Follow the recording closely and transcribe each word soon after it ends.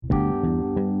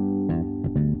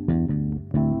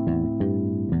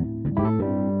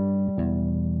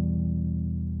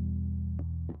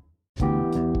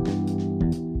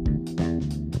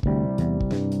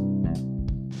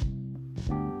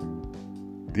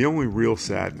The only real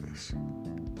sadness,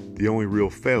 the only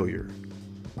real failure,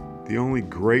 the only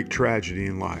great tragedy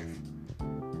in life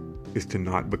is to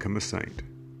not become a saint.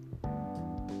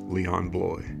 Leon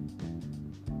Bloy.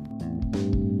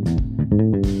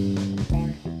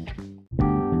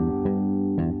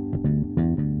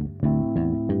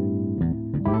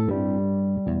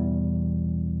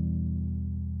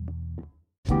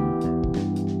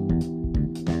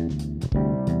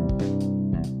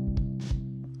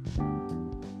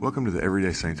 Welcome to the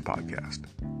Everyday Saints podcast,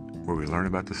 where we learn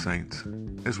about the saints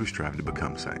as we strive to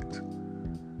become saints.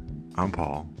 I'm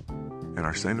Paul, and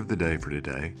our saint of the day for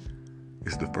today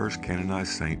is the first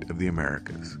canonized saint of the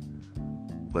Americas.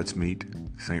 Let's meet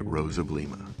Saint Rose of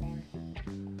Lima.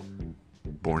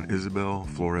 Born Isabel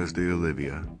Flores de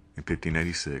Olivia in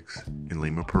 1586 in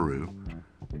Lima, Peru,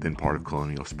 then part of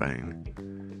colonial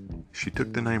Spain, she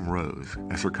took the name Rose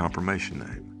as her confirmation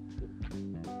name.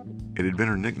 It had been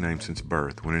her nickname since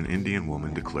birth when an Indian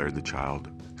woman declared the child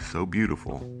so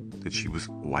beautiful that she was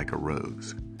like a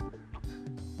rose.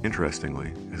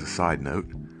 Interestingly, as a side note,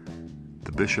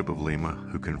 the Bishop of Lima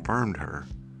who confirmed her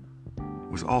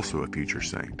was also a future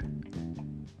saint,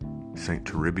 Saint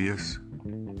Turribius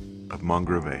of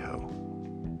Mogrovejo.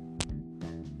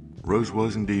 Rose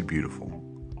was indeed beautiful,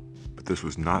 but this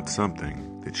was not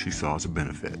something that she saw as a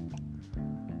benefit.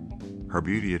 Her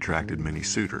beauty attracted many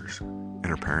suitors, and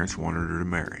her parents wanted her to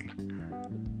marry.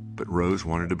 But Rose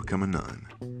wanted to become a nun,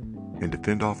 and to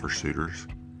fend off her suitors,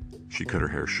 she cut her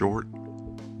hair short,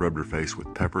 rubbed her face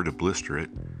with pepper to blister it,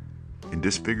 and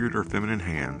disfigured her feminine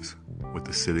hands with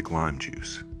acidic lime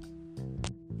juice.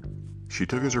 She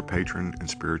took as her patron and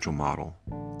spiritual model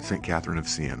St. Catherine of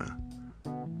Siena,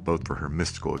 both for her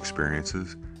mystical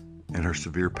experiences and her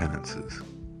severe penances.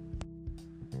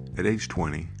 At age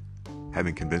 20,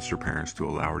 having convinced her parents to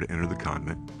allow her to enter the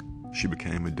convent, she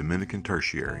became a Dominican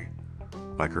tertiary,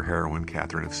 like her heroine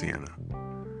Catherine of Siena.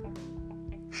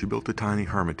 She built a tiny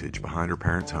hermitage behind her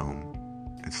parents'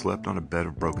 home and slept on a bed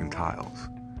of broken tiles.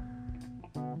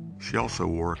 She also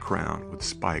wore a crown with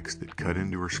spikes that cut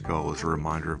into her skull as a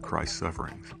reminder of Christ's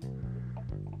sufferings.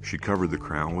 She covered the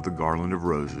crown with a garland of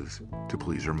roses to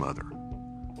please her mother.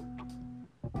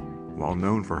 While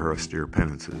known for her austere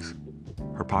penances,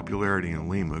 her popularity in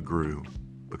Lima grew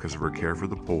because of her care for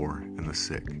the poor and the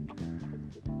sick.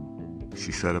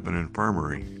 She set up an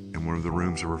infirmary in one of the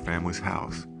rooms of her family's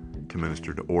house to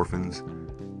minister to orphans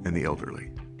and the elderly.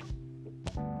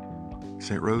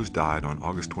 St. Rose died on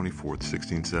August 24,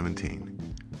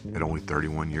 1617, at only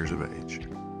 31 years of age.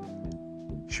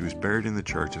 She was buried in the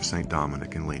church of St.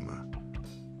 Dominic in Lima,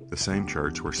 the same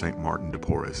church where St. Martin de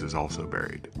Porres is also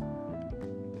buried.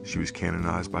 She was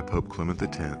canonized by Pope Clement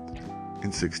X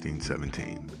in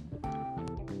 1617.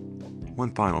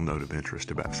 One final note of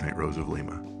interest about St. Rose of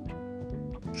Lima.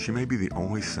 She may be the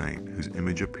only saint whose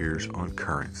image appears on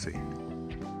currency.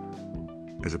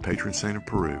 As a patron saint of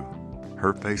Peru,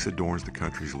 her face adorns the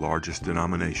country's largest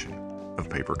denomination of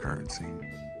paper currency.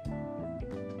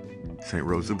 St.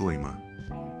 Rose of Lima,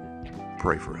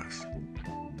 pray for us.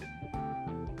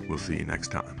 We'll see you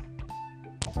next time.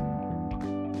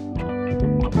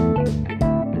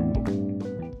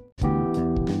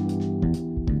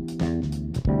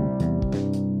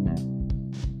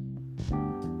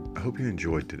 I hope you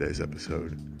enjoyed today's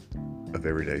episode of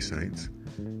Everyday Saints,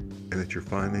 and that you're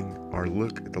finding our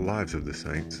look at the lives of the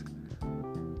saints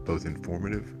both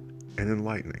informative and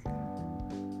enlightening.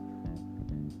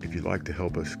 If you'd like to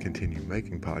help us continue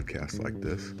making podcasts like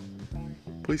this,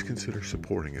 please consider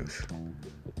supporting us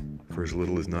for as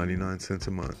little as 99 cents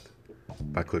a month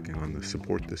by clicking on the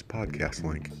Support This Podcast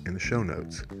link in the show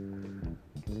notes.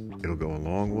 It'll go a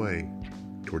long way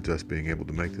towards us being able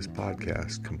to make this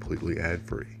podcast completely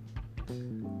ad-free.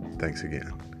 Thanks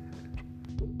again.